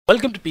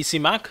Welcome to PC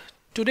Mac.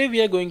 Today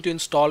we are going to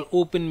install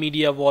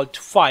OpenMediaVault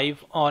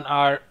 5 on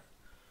our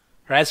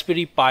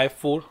Raspberry Pi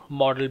 4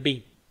 Model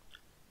B.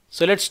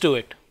 So let's do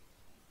it.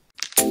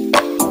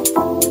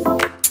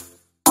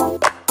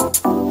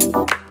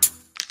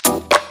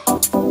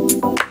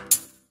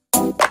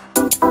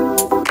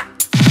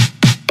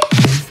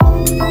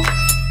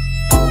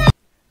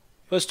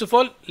 First of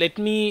all, let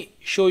me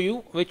show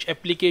you which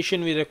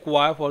application we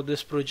require for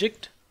this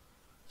project.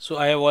 So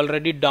I have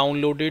already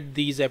downloaded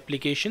these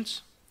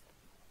applications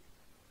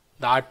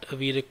that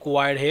we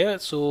required here.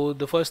 So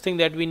the first thing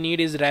that we need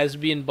is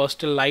Raspberry and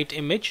Buster Lite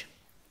image.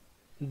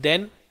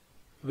 Then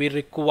we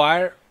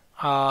require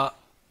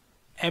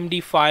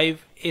MD5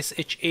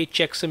 SHA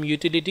checksum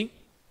utility,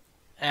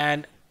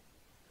 and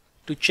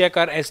to check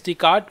our SD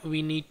card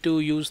we need to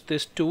use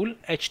this tool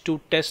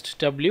H2 test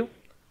W.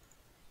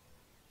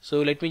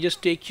 So let me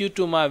just take you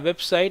to my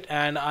website,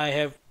 and I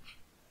have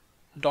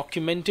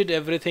documented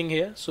everything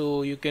here,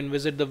 so you can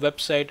visit the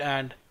website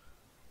and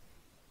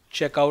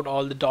check out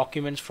all the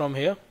documents from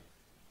here.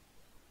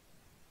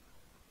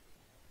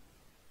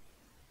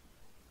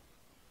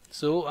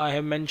 So I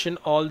have mentioned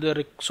all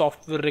the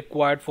software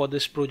required for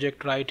this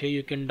project right here.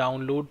 You can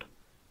download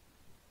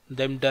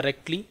them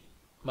directly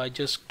by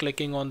just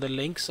clicking on the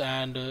links,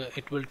 and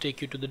it will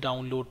take you to the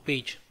download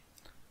page.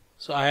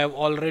 So I have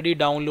already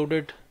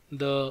downloaded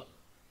the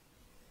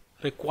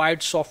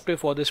required software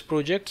for this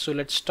project. So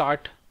let's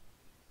start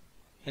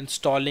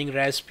installing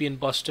Raspberry and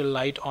Buster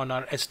Lite on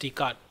our SD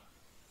card.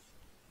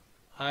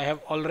 I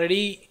have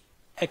already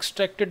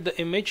extracted the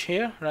image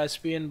here,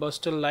 Raspberry and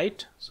Buster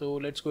Lite. So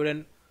let's go ahead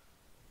and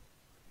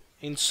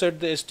insert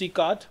the SD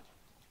card,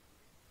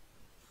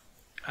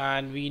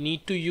 and we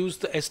need to use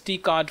the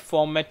SD card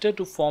formatter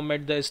to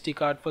format the SD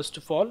card first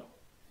of all.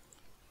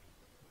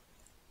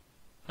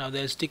 Now the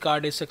SD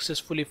card is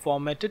successfully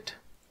formatted,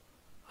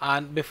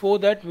 and before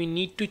that we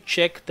need to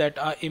check that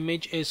our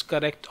image is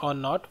correct or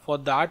not. For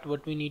that,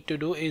 what we need to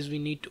do is we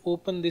need to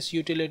open this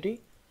utility,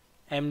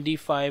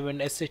 MD5 and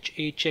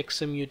SHA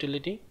checksum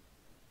utility,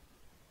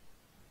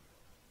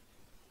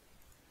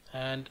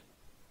 and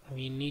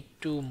we need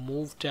to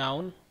move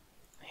down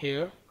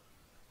here,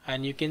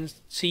 and you can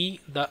see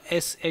the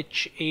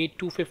SHA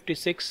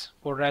 256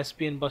 for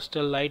Raspberry and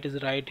Buster Lite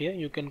is right here.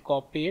 You can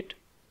copy it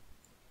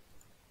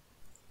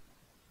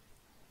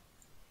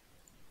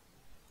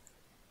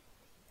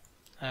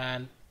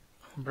and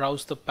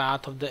browse the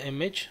path of the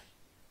image.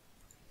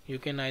 You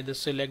can either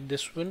select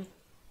this one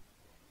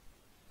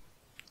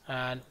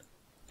and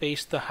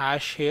paste the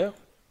hash here.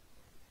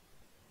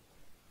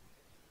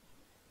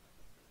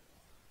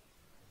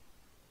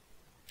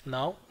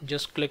 Now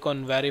just click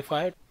on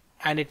verify,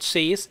 and it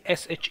says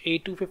SHA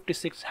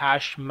 256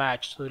 hash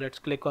match. So let's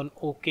click on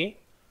OK.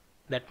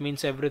 That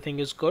means everything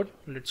is good.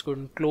 Let's go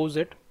and close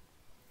it.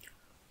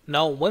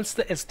 Now once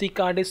the SD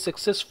card is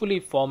successfully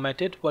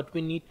formatted, what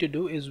we need to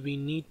do is we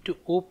need to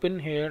open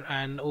here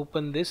and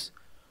open this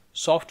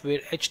software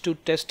H2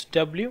 test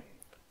W,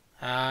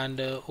 and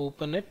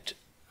open it.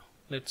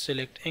 Let's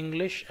select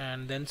English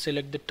and then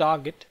select the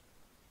target,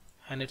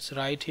 and it's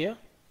right here.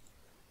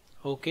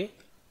 Okay.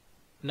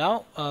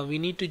 Now we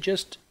need to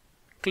just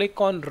click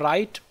on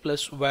write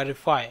plus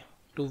verify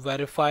to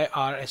verify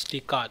our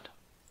SD card.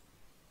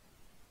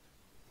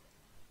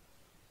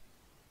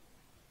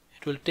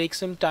 It will take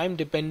some time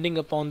depending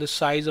upon the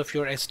size of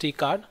your SD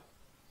card.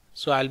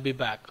 So I'll be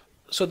back.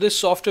 So this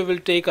software will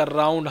take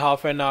around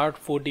half an hour,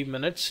 40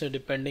 minutes,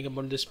 depending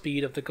upon the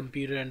speed of the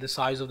computer and the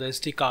size of the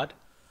SD card.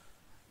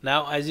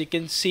 Now as you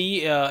can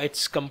see,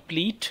 it's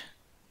complete.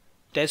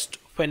 Test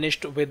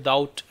finished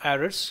without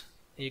errors.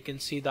 You can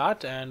see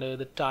that, and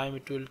the time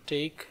it will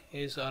take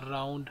is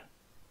around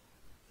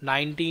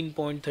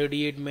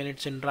 19.38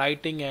 minutes in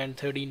writing and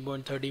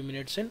 13.30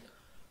 minutes in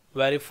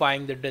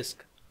verifying the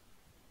disk.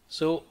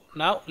 So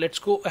now let's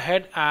go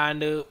ahead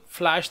and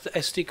flash the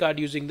SD card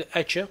using the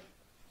etcher.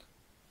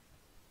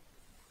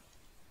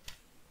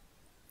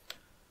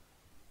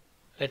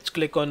 Let's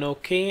click on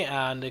OK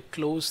and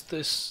close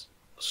this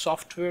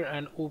software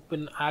and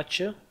open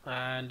etcher,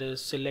 and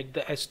select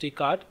the SD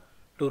card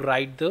to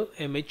write the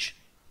image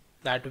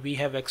that we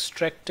have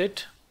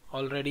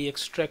already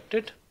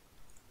extracted.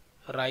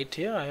 Right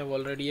here I have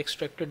already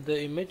extracted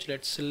the image.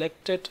 Let's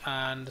select it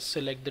and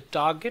select the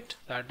target,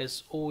 that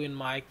is O in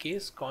my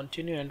case.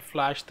 Continue and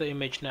flash the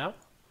image now.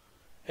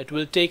 It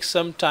will take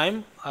some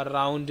time,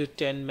 around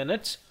 10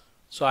 minutes.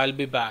 So I'll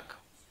be back.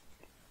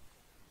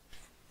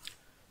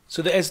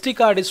 So the SD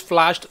card is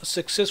flashed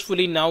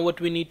successfully. Now what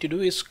we need to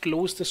do is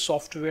close the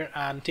software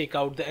and take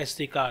out the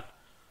SD card.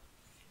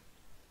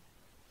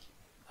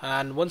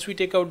 And once we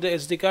take out the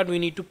SD card, we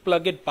need to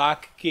plug it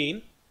back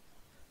again,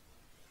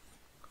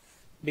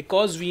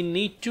 because we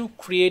need to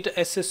create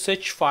a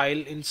SSH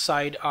file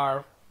inside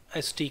our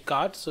SD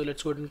card. So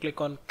let's go ahead and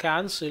click on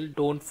cancel.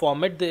 Don't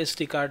format the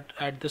SD card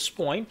at this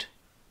point.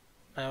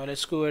 Now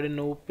let's go ahead and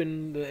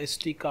open the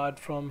SD card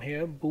from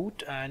here,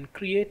 boot, and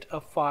create a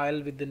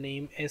file with the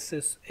name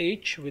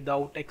SSH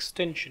without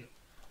extension.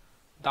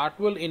 That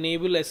will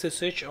enable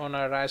SSH on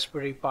our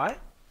Raspberry Pi,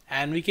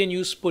 and we can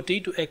use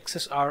putty to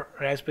access our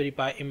Raspberry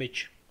Pi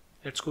image.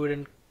 Let's go ahead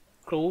and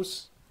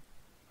close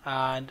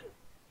and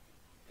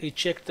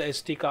eject the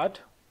SD card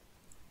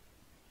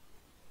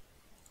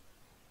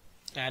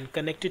and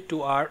connect it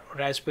to our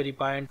Raspberry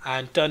Pi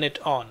and turn it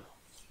on.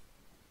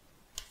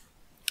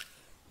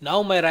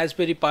 Now my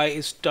Raspberry Pi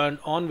is turned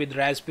on with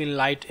Raspbian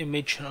Lite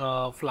image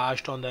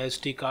flashed on the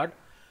SD card.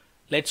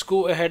 Let's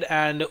go ahead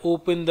and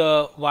open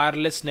the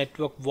wireless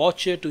network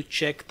watcher to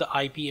check the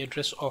IP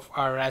address of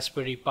our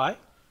Raspberry Pi.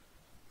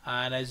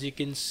 And as you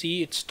can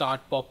see, it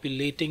starts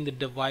populating the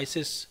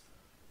devices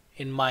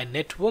in my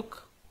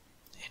network.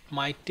 It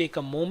might take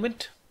a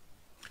moment.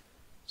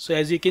 So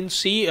as you can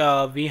see,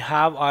 we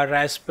have our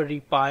Raspberry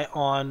Pi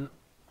on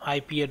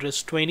IP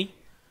address 20.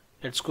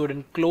 Let's go ahead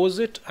and close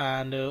it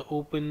and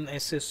open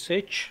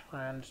SSH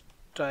and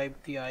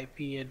type the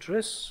IP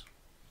address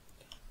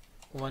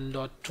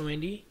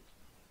 1.20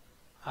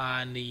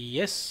 and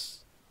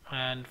yes,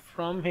 and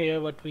from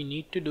here what we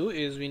need to do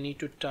is we need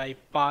to type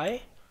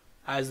Pi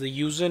as the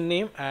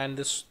username and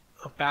this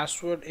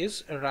password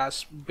is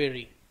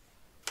Raspberry.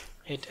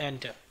 Hit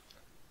enter.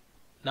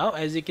 Now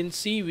as you can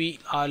see, we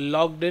are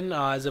logged in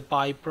as a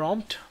Pi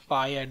prompt,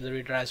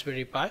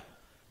 Pi@Raspberry Pi.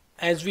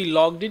 As we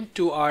logged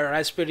into our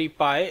Raspberry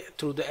Pi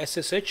through the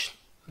SSH,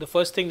 the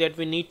first thing that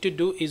we need to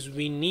do is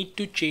we need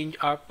to change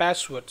our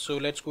password. So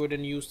let's go ahead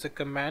and use the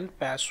command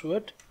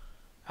password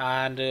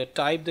and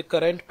type the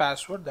current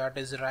password, that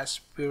is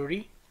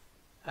Raspberry,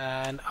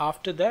 and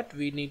after that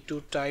we need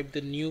to type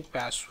the new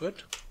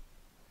password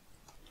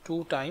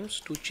 2 times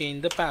to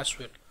change the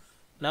password.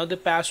 Now the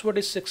password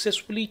is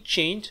successfully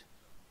changed,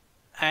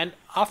 and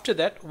after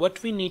that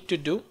what we need to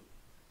do,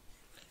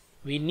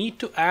 we need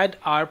to add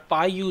our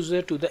Pi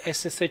user to the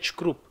SSH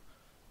group.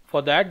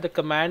 For that the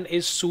command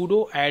is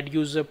sudo add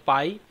user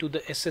Pi to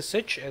the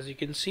SSH. As you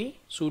can see,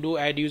 sudo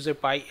add user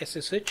Pi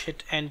SSH,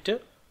 hit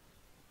enter.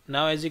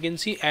 Now as you can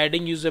see,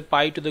 adding user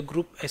Pi to the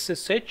group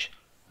SSH.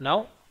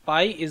 Now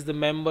Pi is the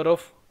member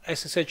of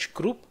SSH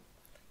group.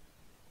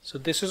 So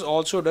this is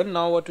also done.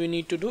 Now what we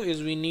need to do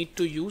is we need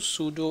to use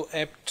sudo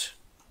apt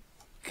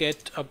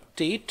get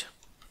update,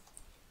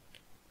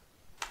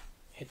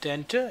 hit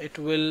enter. It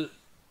will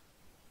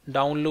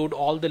download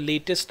all the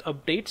latest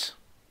updates,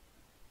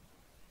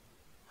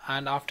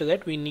 and after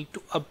that we need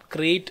to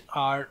upgrade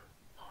our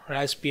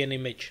Raspbian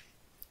image.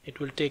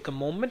 It will take a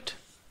moment.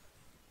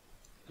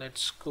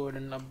 Let's go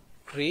ahead and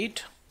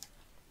upgrade,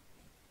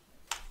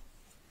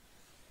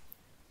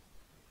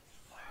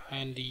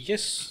 and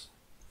yes,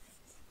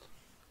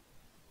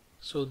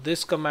 so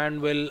this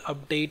command will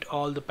update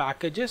all the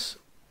packages,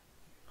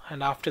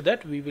 and after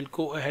that we will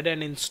go ahead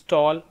and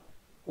install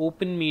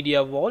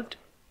OpenMediaVault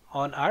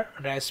on our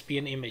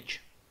Raspbian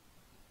image.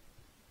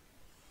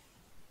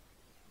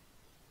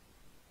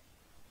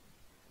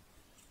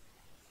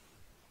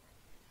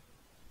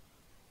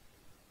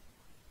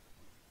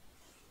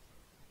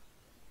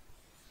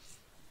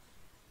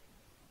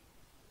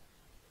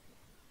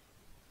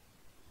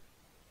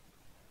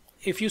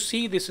 If you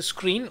see this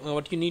screen,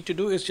 what you need to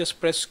do is just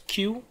press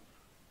Q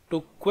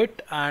to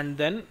quit, and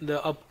then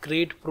the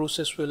upgrade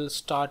process will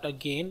start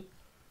again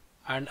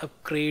and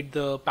upgrade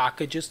the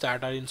packages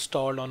that are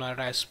installed on our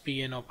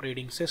Raspbian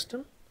operating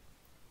system.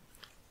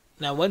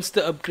 Now once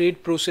the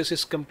upgrade process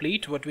is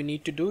complete, what we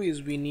need to do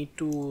is we need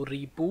to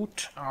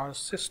reboot our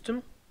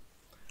system,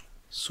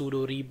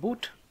 sudo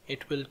reboot.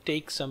 It will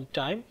take some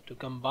time to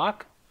come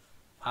back,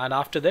 and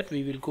after that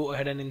we will go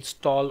ahead and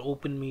install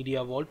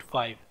OpenMediaVault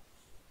 5.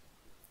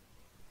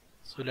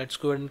 So let's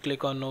go ahead and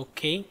click on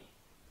OK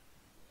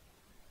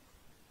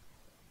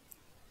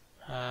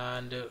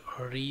and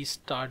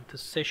restart the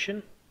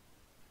session,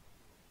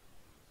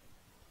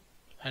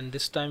 and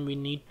this time we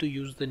need to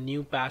use the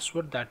new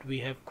password that we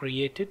have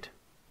created.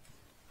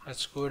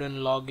 Let's go ahead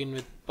and log in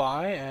with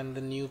Pi and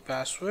the new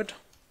password.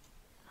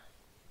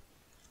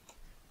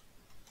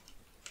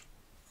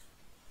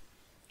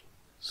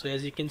 So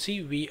as you can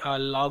see, we are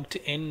logged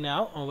in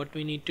now. What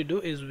we need to do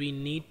is we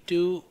need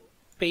to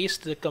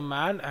paste the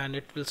command and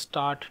it will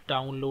start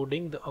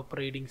downloading the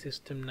operating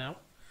system now.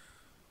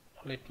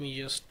 Let me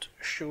just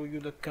show you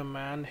the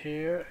command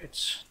here.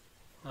 It's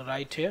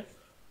right here,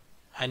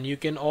 and you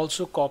can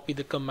also copy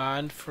the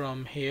command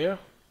from here,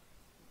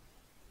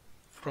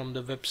 from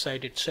the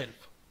website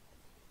itself.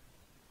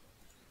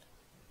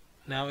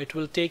 Now it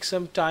will take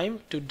some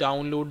time to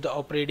download the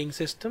operating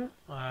system,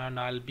 and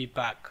I'll be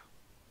back.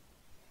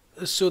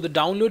 So the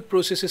download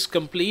process is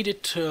complete.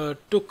 It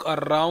took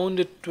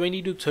around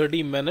 20 to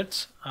 30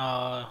 minutes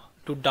to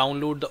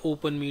download the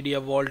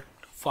OpenMediaVault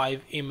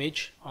 5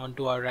 image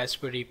onto our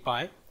Raspberry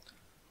Pi.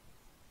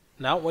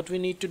 Now what we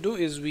need to do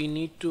is we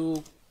need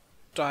to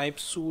type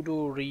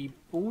sudo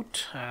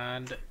reboot,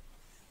 and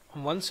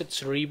once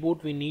it's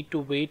reboot we need to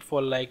wait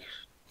for like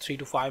 3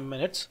 to 5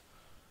 minutes.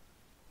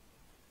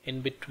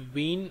 In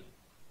between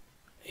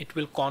it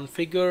will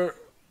configure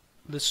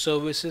the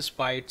services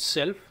by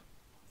itself,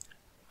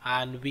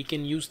 and we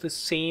can use the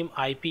same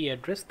IP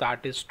address,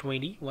 that is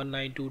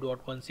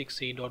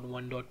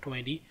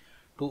 20.192.168.1.20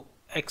 to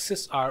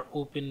access our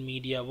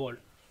OpenMediaVault.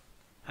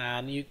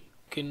 And you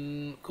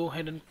can go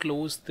ahead and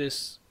close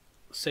this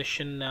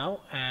session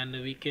now, and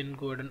we can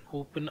go ahead and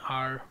open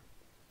our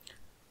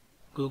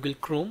Google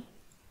Chrome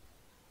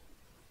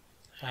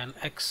and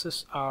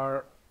access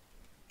our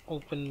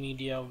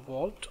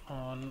OpenMediaVault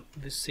on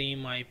the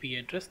same IP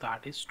address,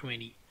 that is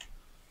 20.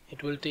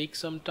 It will take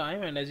some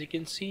time, and as you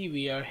can see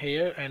we are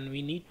here and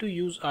we need to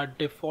use our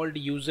default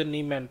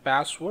username and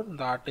password,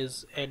 that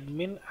is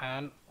admin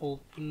and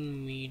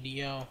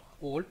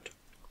OpenMediaVault,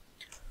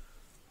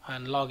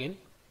 and login.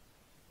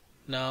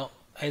 Now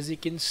as you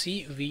can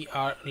see we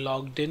are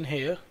logged in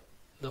here.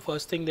 The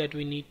first thing that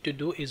we need to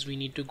do is we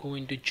need to go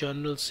into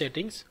general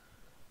settings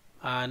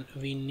and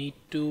we need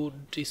to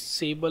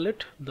disable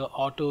it, the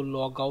auto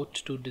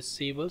logout to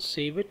disable,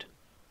 save it.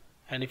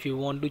 And if you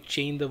want to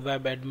change the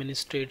web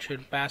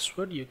administration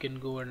password, you can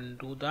go ahead and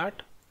do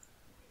that,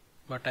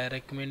 but I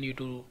recommend you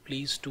to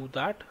please do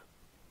that.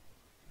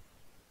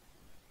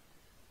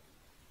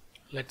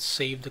 Let's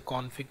save the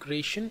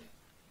configuration.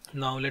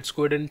 Now let's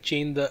go ahead and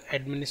change the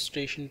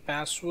administration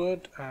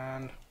password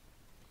and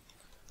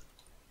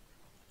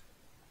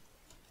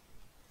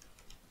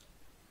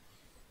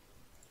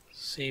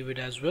save it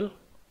as well.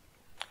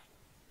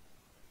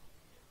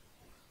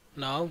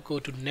 Now go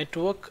to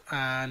network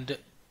and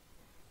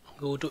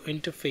go to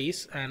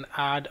interface and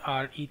add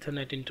our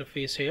Ethernet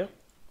interface here.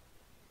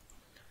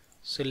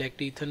 Select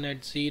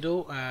Ethernet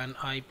 0 and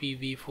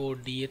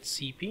IPv4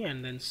 DHCP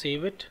and then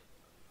save it.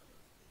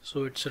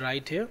 So it's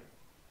right here,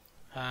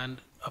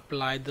 and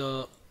apply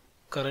the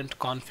current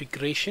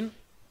configuration.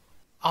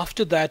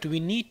 After that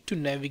we need to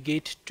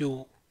navigate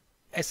to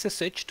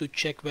SSH to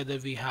check whether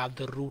we have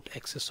the root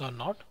access or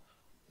not.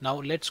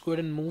 Now let's go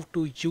ahead and move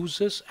to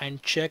users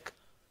and check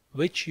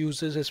which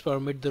users has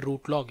permit the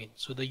root login.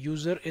 So the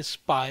user is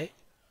Spy.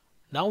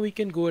 Now we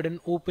can go ahead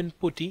and open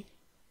PuTTY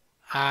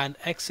and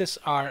access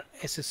our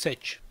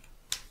SSH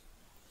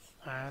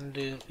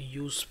and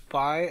use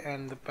Spy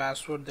and the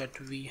password that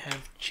we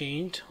have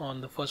changed on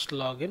the first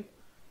login,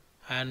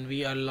 and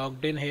we are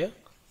logged in here.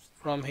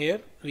 From here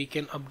we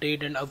can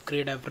update and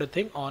upgrade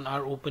everything on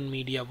our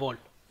OpenMediaVault.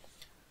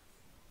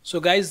 So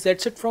guys,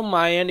 that's it from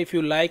my end. If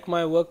you like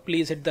my work,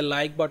 please hit the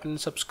like button,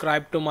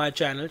 subscribe to my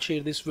channel,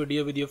 share this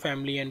video with your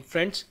family and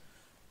friends.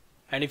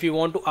 And if you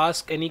want to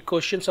ask any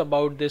questions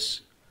about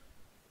this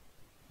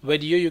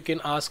video, you can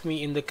ask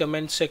me in the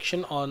comment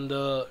section on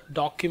the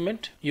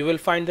document. You will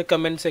find the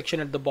comment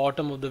section at the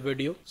bottom of the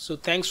video. So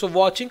thanks for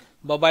watching.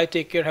 Bye bye,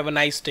 take care, have a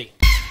nice day.